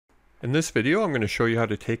In this video, I'm going to show you how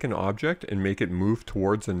to take an object and make it move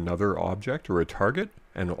towards another object or a target,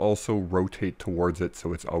 and also rotate towards it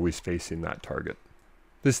so it's always facing that target.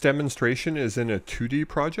 This demonstration is in a 2D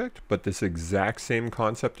project, but this exact same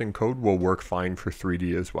concept and code will work fine for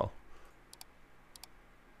 3D as well.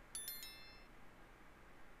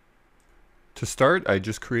 To start, I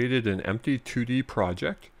just created an empty 2D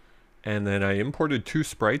project, and then I imported two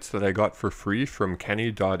sprites that I got for free from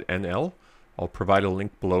kenny.nl. I'll provide a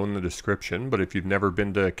link below in the description, but if you've never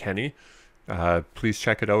been to Kenny, please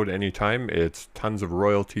check it out anytime. It's tons of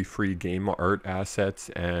royalty-free game art assets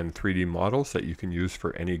and 3D models that you can use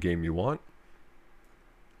for any game you want.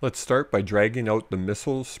 Let's start by dragging out the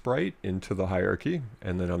missile sprite into the hierarchy,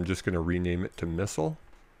 and then I'm just going to rename it to missile.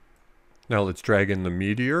 Now let's drag in the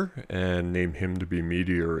meteor and name him to be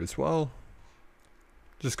meteor as well.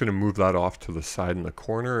 Just going to move that off to the side in the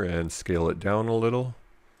corner and scale it down a little.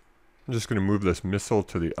 I'm just going to move this missile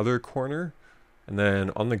to the other corner, and then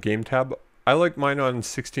on the game tab, I like mine on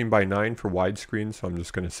 16:9 for widescreen, so I'm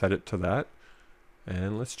just going to set it to that.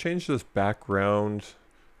 And let's change this background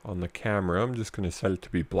on the camera. I'm just going to set it to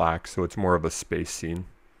be black so it's more of a space scene.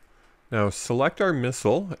 Now select our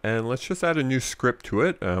missile and let's just add a new script to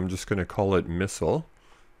it. I'm just going to call it missile.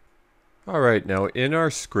 Alright, now in our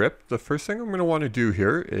script, the first thing I'm going to want to do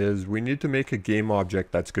here is we need to make a game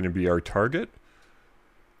object that's going to be our target.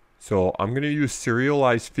 So I'm going to use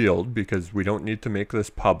serialized field because we don't need to make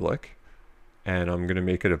this public. And I'm going to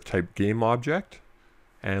make it of type game object.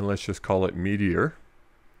 And let's just call it meteor.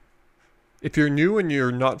 If you're new and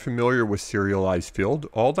you're not familiar with serialized field,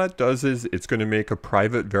 all that does is it's going to make a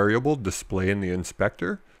private variable display in the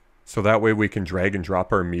inspector. So that way we can drag and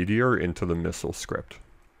drop our meteor into the missile script.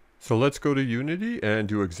 So let's go to Unity and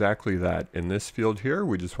do exactly that. In this field here,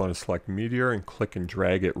 we just want to select meteor and click and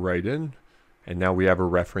drag it right in. And now we have a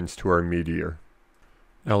reference to our meteor.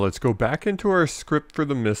 Now let's go back into our script for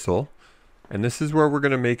the missile. And this is where we're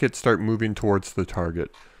going to make it start moving towards the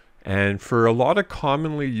target. And for a lot of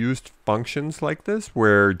commonly used functions like this,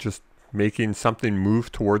 where just making something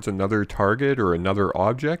move towards another target or another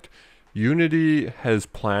object, Unity has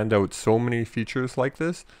planned out so many features like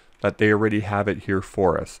this that they already have it here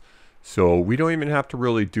for us. So we don't even have to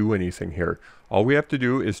really do anything here. All we have to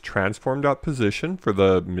do is transform.position for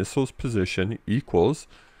the missile's position equals,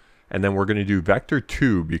 and then we're going to do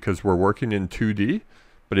vector2 because we're working in 2D.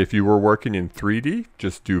 But if you were working in 3D,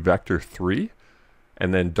 just do vector3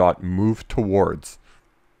 and then dot move towards.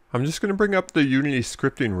 I'm just going to bring up the Unity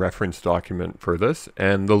scripting reference document for this,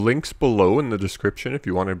 and the links below in the description if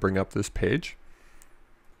you want to bring up this page.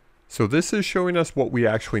 So this is showing us what we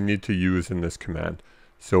actually need to use in this command.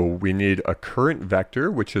 So we need a current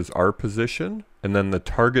vector, which is our position, and then the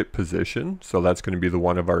target position, so that's going to be the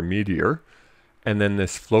one of our meteor, and then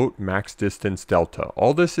this float max distance delta.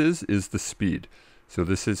 All this is the speed. So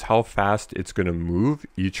this is how fast it's going to move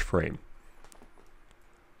each frame.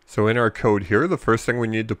 So in our code here, the first thing we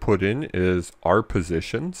need to put in is our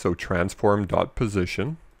position, so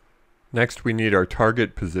transform.position. Next we need our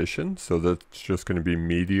target position, so that's just going to be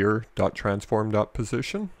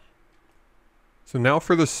meteor.transform.position. So now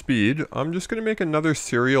for the speed, I'm just going to make another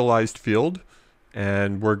serialized field,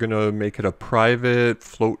 and we're going to make it a private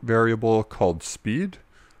float variable called speed.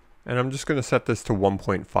 And I'm just going to set this to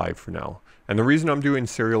 1.5 for now. And the reason I'm doing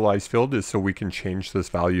serialized field is so we can change this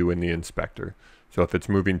value in the inspector. So if it's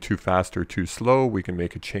moving too fast or too slow, we can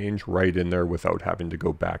make a change right in there without having to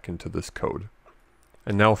go back into this code.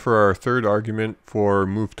 And now for our third argument for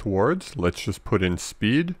move towards, let's just put in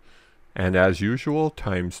speed. And as usual,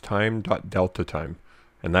 times time.delta time.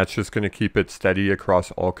 And that's just going to keep it steady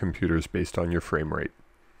across all computers based on your frame rate.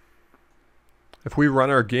 If we run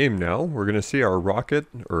our game now, we're going to see our rocket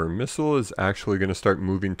or missile is actually going to start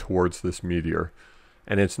moving towards this meteor.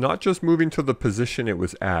 And it's not just moving to the position it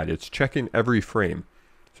was at, it's checking every frame.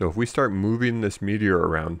 So if we start moving this meteor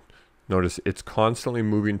around, notice it's constantly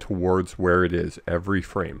moving towards where it is every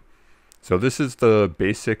frame. So this is the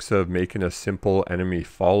basics of making a simple enemy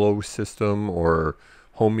follow system or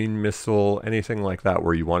homing missile, anything like that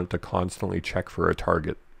where you want it to constantly check for a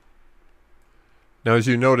target. Now as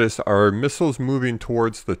you notice, our missile's moving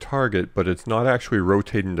towards the target, but it's not actually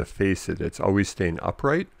rotating to face it. It's always staying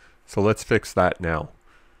upright. So let's fix that now.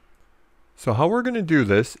 So how we're going to do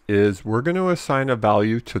this is we're going to assign a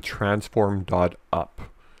value to transform.up.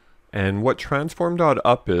 And what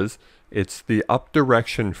transform.up is, it's the up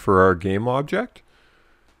direction for our game object.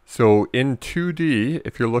 So in 2D,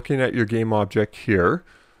 if you're looking at your game object here,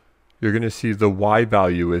 you're going to see the Y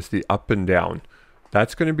value is the up and down.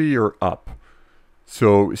 That's going to be your up.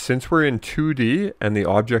 So since we're in 2D and the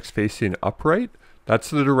object's facing upright, that's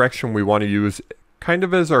the direction we want to use kind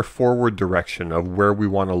of as our forward direction of where we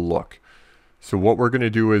want to look. So what we're going to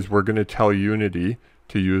do is we're going to tell Unity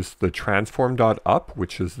to use the transform.up,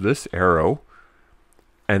 which is this arrow,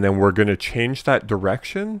 and then we're going to change that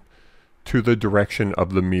direction to the direction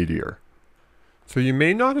of the meteor. So you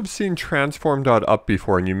may not have seen transform.up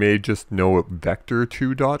before, and you may just know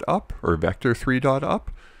vector2.up or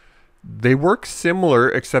vector3.up. They work similar,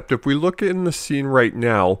 except if we look in the scene right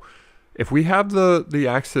now, if we have the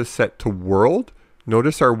axis set to world,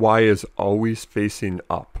 notice our Y is always facing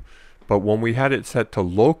up. But when we had it set to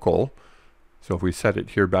local, so if we set it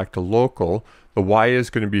here back to local, the Y is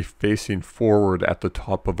going to be facing forward at the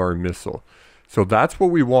top of our missile. So that's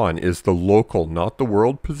what we want, is the local, not the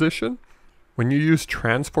world position. When you use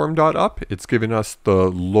transform.up, it's giving us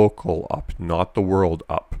the local up, not the world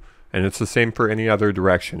up. And it's the same for any other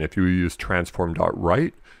direction. If you use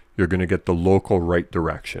transform.right, you're going to get the local right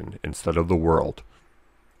direction instead of the world.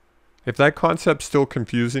 If that concept's still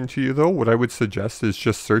confusing to you though, what I would suggest is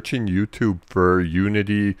just searching YouTube for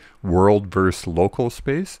Unity world versus local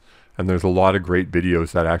space. And there's a lot of great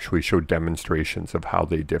videos that actually show demonstrations of how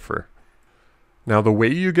they differ. Now the way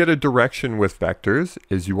you get a direction with vectors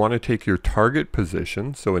is you want to take your target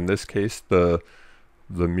position, so in this case the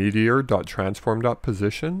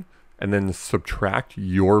meteor.transform.position, and then subtract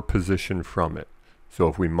your position from it. So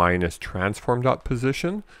if we minus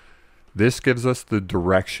transform.position, this gives us the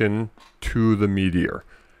direction to the meteor.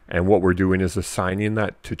 And what we're doing is assigning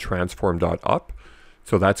that to transform.up.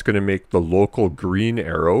 So that's going to make the local green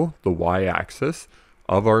arrow, the y-axis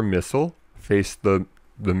of our missile, face the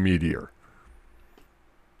meteor.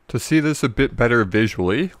 To see this a bit better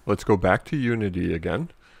visually, let's go back to Unity again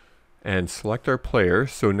and select our player.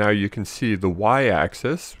 So now you can see the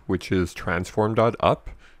y-axis, which is transform.up,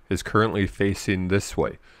 is currently facing this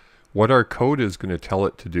way. What our code is going to tell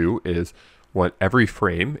it to do is, every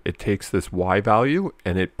frame, it takes this y value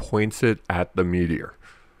and it points it at the meteor.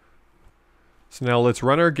 So now let's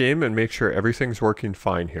run our game and make sure everything's working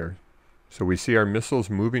fine here. So we see our missiles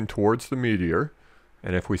moving towards the meteor.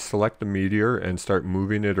 And if we select the meteor and start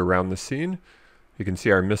moving it around the scene, you can see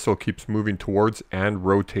our missile keeps moving towards and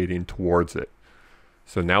rotating towards it.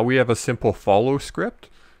 So now we have a simple follow script.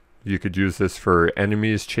 You could use this for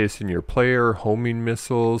enemies chasing your player, homing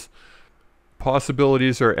missiles.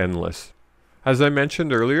 Possibilities are endless. As I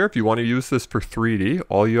mentioned earlier, if you want to use this for 3D,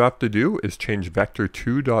 all you have to do is change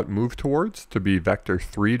vector2.moveTowards to be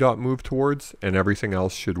vector3.moveTowards, and everything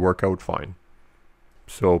else should work out fine.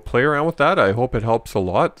 So play around with that. I hope it helps a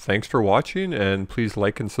lot. Thanks for watching, and please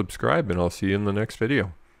like and subscribe, and I'll see you in the next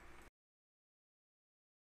video.